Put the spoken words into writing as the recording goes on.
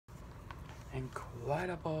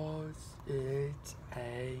Incredibles is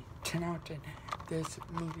a 10 out of 10. This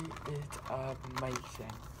movie is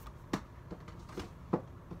amazing.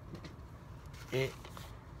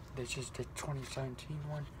 This is the 2017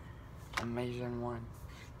 one. Amazing one.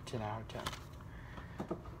 10 out of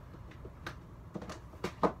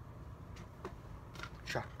 10.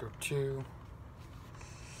 Chapter 2.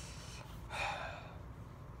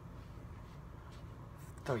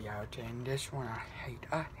 3 out of 10. This one I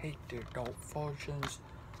hate the adult versions.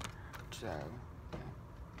 So, yeah.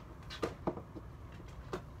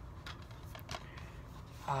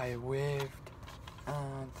 I lived.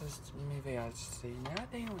 This movie I've seen, I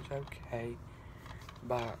think it was okay.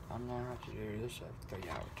 But I'm gonna have to do this at 3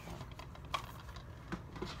 out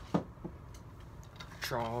of 10.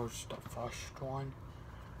 Jaws, the first one.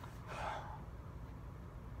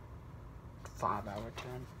 5 out of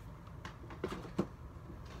 10.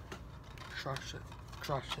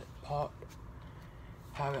 Jurassic Park.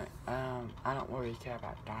 I don't really care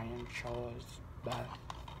about dinosaurs, but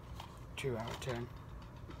 2 out of 10.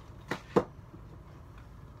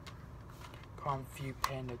 Kung Fu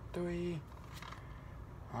Panda 3.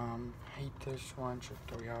 Hate this one, so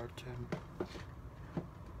 3 out of 10.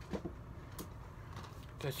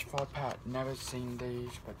 This 4-part, never seen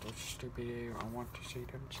these, but they're stupid. I want to see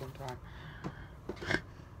them sometime.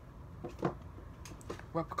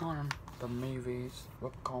 Leprechaun, the movies.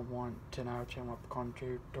 Leprechaun 1, 10 out of 10. Leprechaun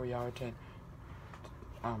 2, 3 out of 10.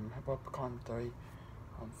 Leprechaun 3,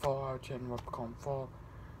 4 out of 10. Leprechaun 4,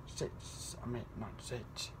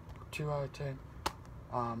 2 out of 10.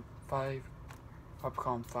 5,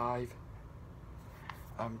 Leprechaun 5.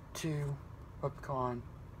 2, Leprechaun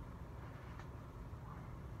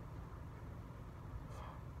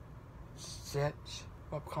 6.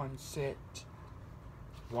 Leprechaun 6,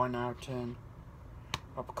 1 out of 10.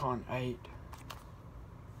 Leprechaun 8,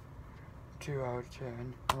 2 out of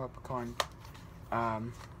 10. Leprechaun,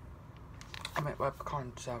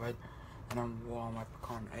 Leprechaun 7, and I'm one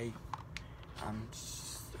Leprechaun 8,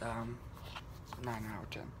 9 out of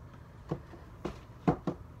 10.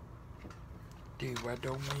 The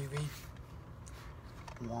Widow movie,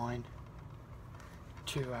 1,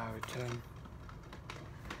 2 out of 10.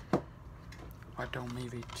 Widow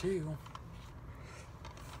movie 2,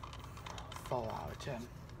 4 out of 10.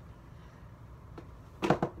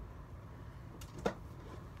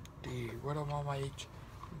 The Widow Mermaid,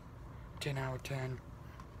 10 out of 10.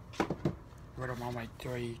 Widow Mermaid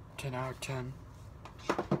 3, 10 out of 10.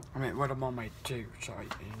 Widow Mermaid 2, sorry.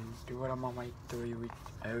 And the Widow Mermaid 3 with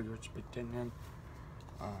Elliot's beginning,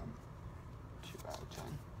 2 out of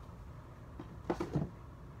 10.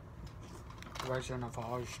 Resident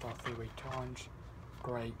Evil Starfleet Returns,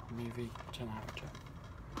 great movie, 10 out of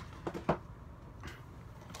 10.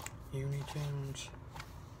 Looney Tunes.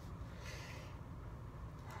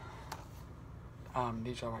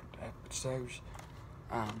 These are episodes.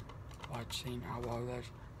 I've seen how well there's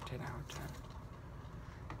 10 out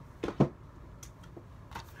of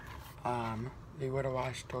 10. The Widow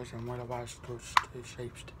Astros and Widow Astros 2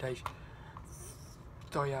 Shapes to Taste.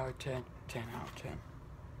 3 out of 10, 10 out of 10.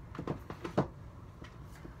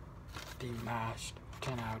 The Mask,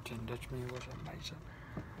 10 out of 10. This movie was amazing.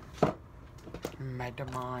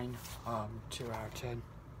 Megamind, 2 out of 10.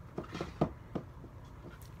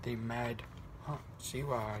 The Med,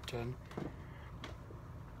 0 out of 10.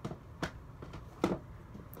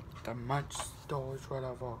 The Monsters,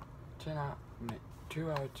 whatever, 2 out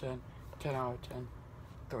of 10, 10 out of 10,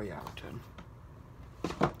 3 out of 10.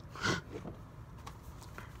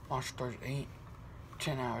 Monsters Inc.,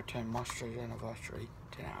 10 out of 10. Monsters Anniversary,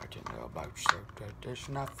 10 out of 10. They're both so good. There's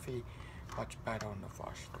nothing much better on the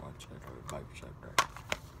first one, so they're both so good.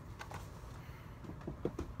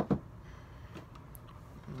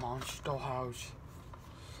 Monster House,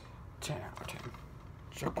 10 out of 10.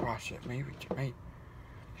 It's a classic movie to me.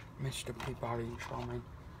 Mr. Peabody and Charming,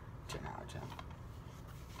 10 out of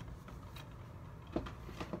 10.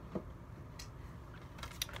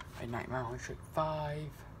 A Nightmare on Street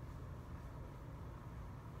 5.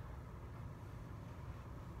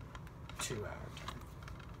 2 out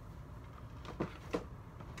of 10.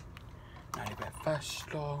 Nightmare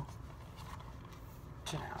Festival,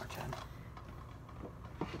 10 out of 10.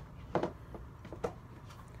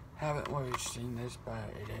 Haven't really seen this,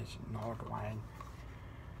 but it is Nordwine.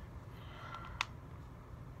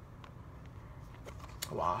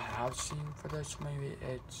 What I have seen for this movie,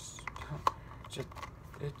 it's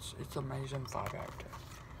amazing. 5 out of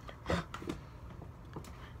 10.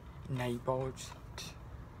 Neighbors,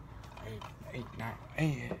 8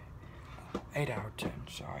 out of 10.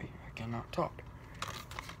 Sorry, I cannot talk.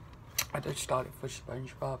 I just started for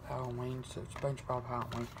SpongeBob Halloween, so SpongeBob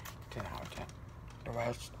Halloween, 10 out of 10. The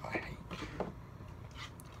rest, I hate.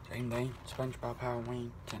 Same thing, SpongeBob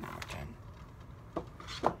Halloween, 10 out of 10.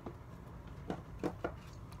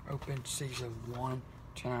 Open Season 1,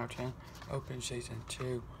 10 out of 10. Open Season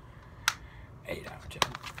 2, 8 out of 10.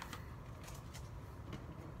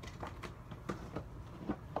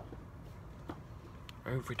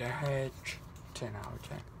 Over the Hedge, 10 out of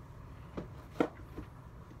 10.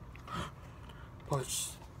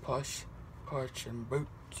 Puss in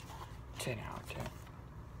Boots, 10 out of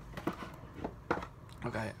 10.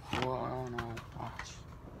 Okay, well, no,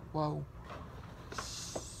 whoa.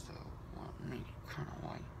 So, let me kind of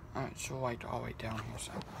like, alright, so like all the way down here,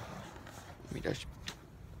 so let me just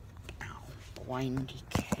wind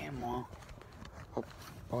the camera up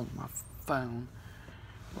on my phone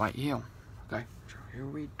right here. Okay, so here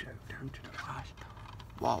we go, down to the last.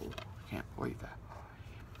 Whoa, can't believe that.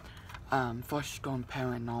 First on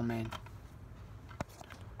Paranorman.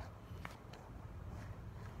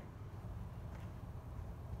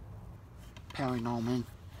 Paranorman,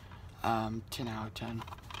 10 out of 10.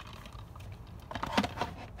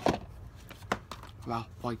 Ralph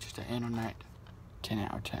Breaks the Internet, 10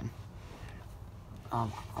 out of 10. I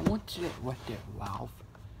want to get with it Ralph,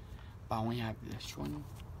 but I only have this one,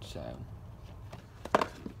 so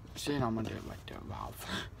then I'm gonna do it with the Ralph.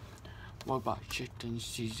 What about Chicken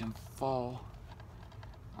Season 4?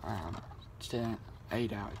 8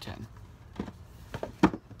 out of 10.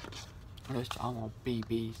 This on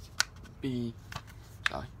BBC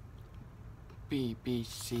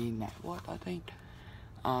Network, I think.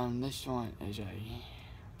 This one is a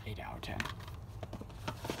 8 out of 10.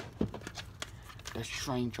 The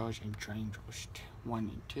Strangers and Strangers 1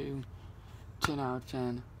 and 2, 10 out of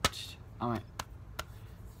 10.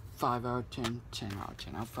 5 out of 10, 10 out of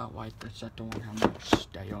 10. I felt like the second one had more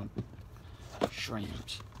stay on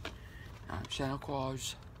streams. Santa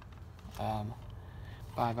Claus, 5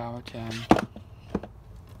 out of 10.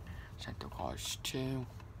 Santa Claus 2,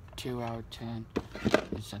 2 out of 10.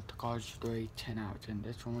 And Santa Claus 3, 10 out of 10.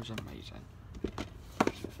 This one was amazing.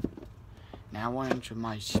 Now on into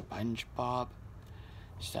my SpongeBob.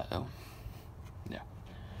 So, yeah.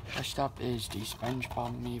 First up is the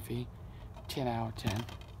SpongeBob movie, 10 out of 10.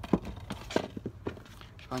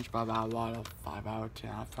 SpongeBob out water, 5 out of 10.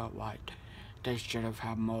 I felt like they should have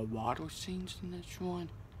had more water scenes in this one,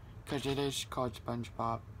 because it is called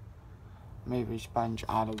SpongeBob maybe Sponge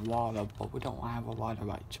out of water, but we don't have a lot of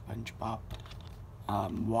like SpongeBob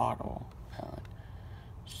water parent.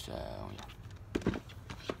 So yeah.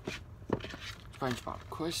 SpongeBob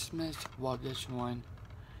Christmas, love this one,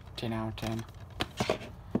 10 out of 10.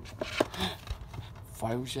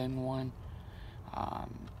 Frozen one,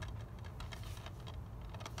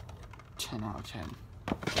 10 out of 10.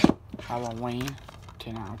 Halloween,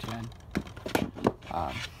 10 out of 10.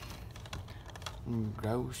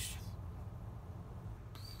 Ghost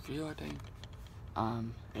Feel, I think,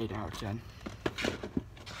 8 out of 10.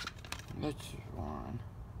 This one,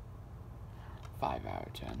 5 out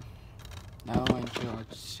of 10. Now into our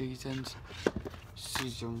seasons.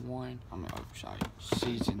 Season 1,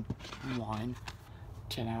 Season 1,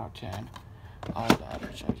 10 out of 10. All the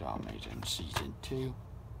episodes are amazing. Season 2,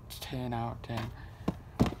 10 out of 10.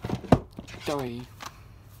 3,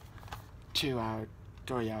 3 out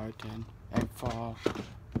of 10. And 4,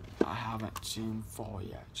 I haven't seen 4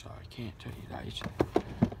 yet, so I can't tell you guys.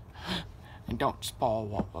 And don't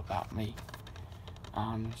spoil up about me.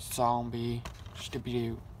 Zombie,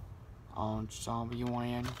 Scooby-Doo, on Zombie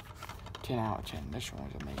Land, 10 out of 10. This one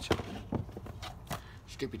was amazing.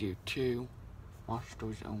 Scooby-Doo 2,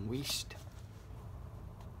 Monsters Unleashed,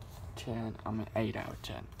 8 out of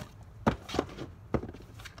 10.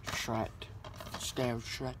 Shrek, Stale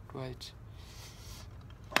Shrek Words,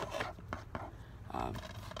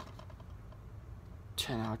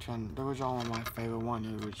 10 out of 10. There was all my favorite one.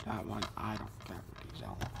 It was that one. I don't forget what these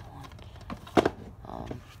are.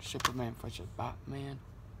 Superman vs. Batman.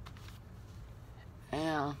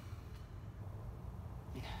 And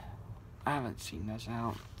I haven't seen this. I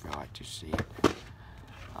don't feel like to see it.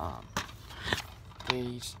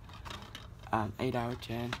 Please. 8 out of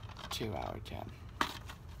 10. 2 out of 10.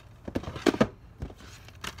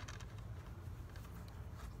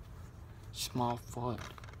 Smallfoot,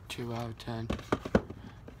 2 out of 10.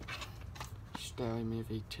 Scary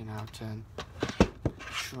Movie, 10 out of 10.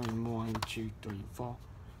 Shrek 1, 2, 3, 4.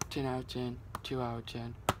 10 out of 10. 2 out of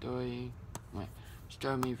 10. 3.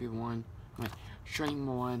 Scary Movie 1. Shrek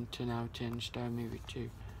 1, 10 out of 10. Scary Movie 2.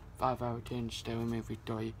 5 out of 10. Scary Movie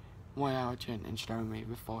 3. 1 out of 10. And Scary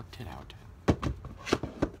Movie 4, 10 out of 10.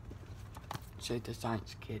 say the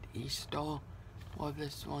Science Kid E-Star. Well,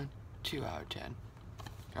 this one, 2 out of 10.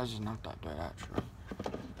 Because it's not that good, actually.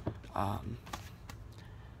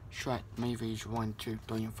 Shrek movies 1, 2,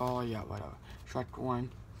 3, and 4, yeah, whatever. Shrek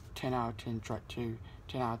 1, 10 out of 10. Shrek 2,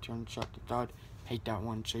 10 out of 10. Shrek the third, hate that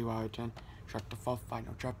one, 0 out of 10. Shrek the fourth,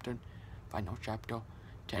 final chapter,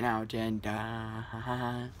 10 out of 10.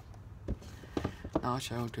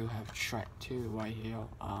 Also, do have Shrek 2 right here,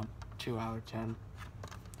 2 out of 10.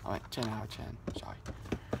 Alright, 10 out of 10, sorry.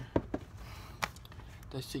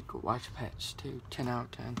 The Secret Life of Pets 2, 10 out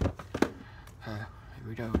of 10. Here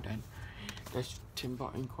we go then. This Tim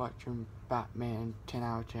Burton collection, Batman, 10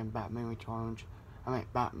 out of 10. Batman Returns,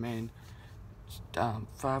 Batman,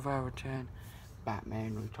 5 out of 10.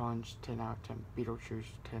 Batman Returns, 10 out of 10.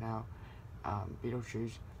 Beetlejuice, 10 out.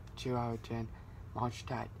 Beetlejuice, 2 out of 10.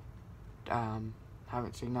 Monster,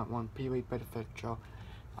 haven't seen that one. Pee-wee Bit Adventure,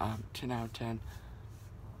 10 out of 10.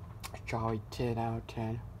 Charlie, 10 out of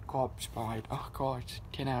 10. Corpse Bride, oh god,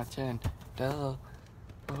 10 out of 10. Duh.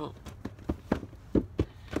 Oh.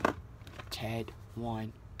 Ted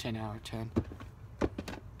 1, 10 out of 10.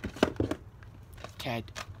 Ted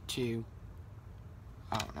 2,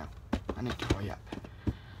 I don't know. I need to hurry up.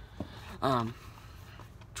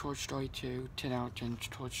 Toy Story 2, 10 out of 10.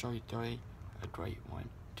 Toy Story 3, a great one,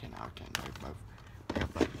 10 out of 10. They're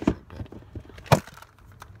both so good.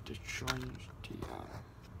 The Strange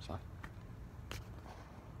sorry.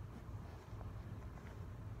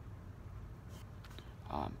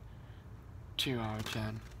 2 out of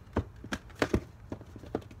 10.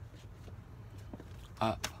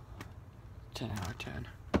 Up, 10 out of 10.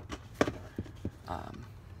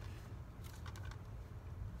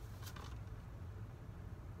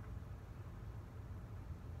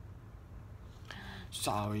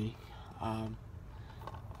 Sorry. I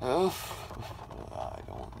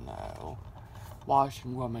don't know.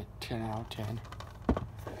 Washington Woman, 10 out of 10.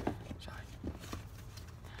 Sorry.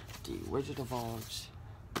 The Wizard of Oz.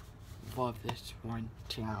 Love this one,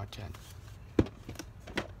 10 out of 10.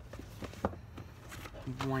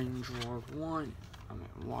 Wine Drawer 1,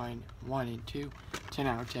 1 and 2, 10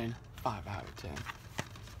 out of 10, 5 out of 10.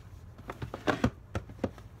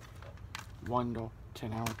 Wonder,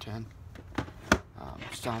 10 out of 10.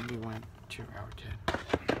 Zombie 1, 2 out of 10.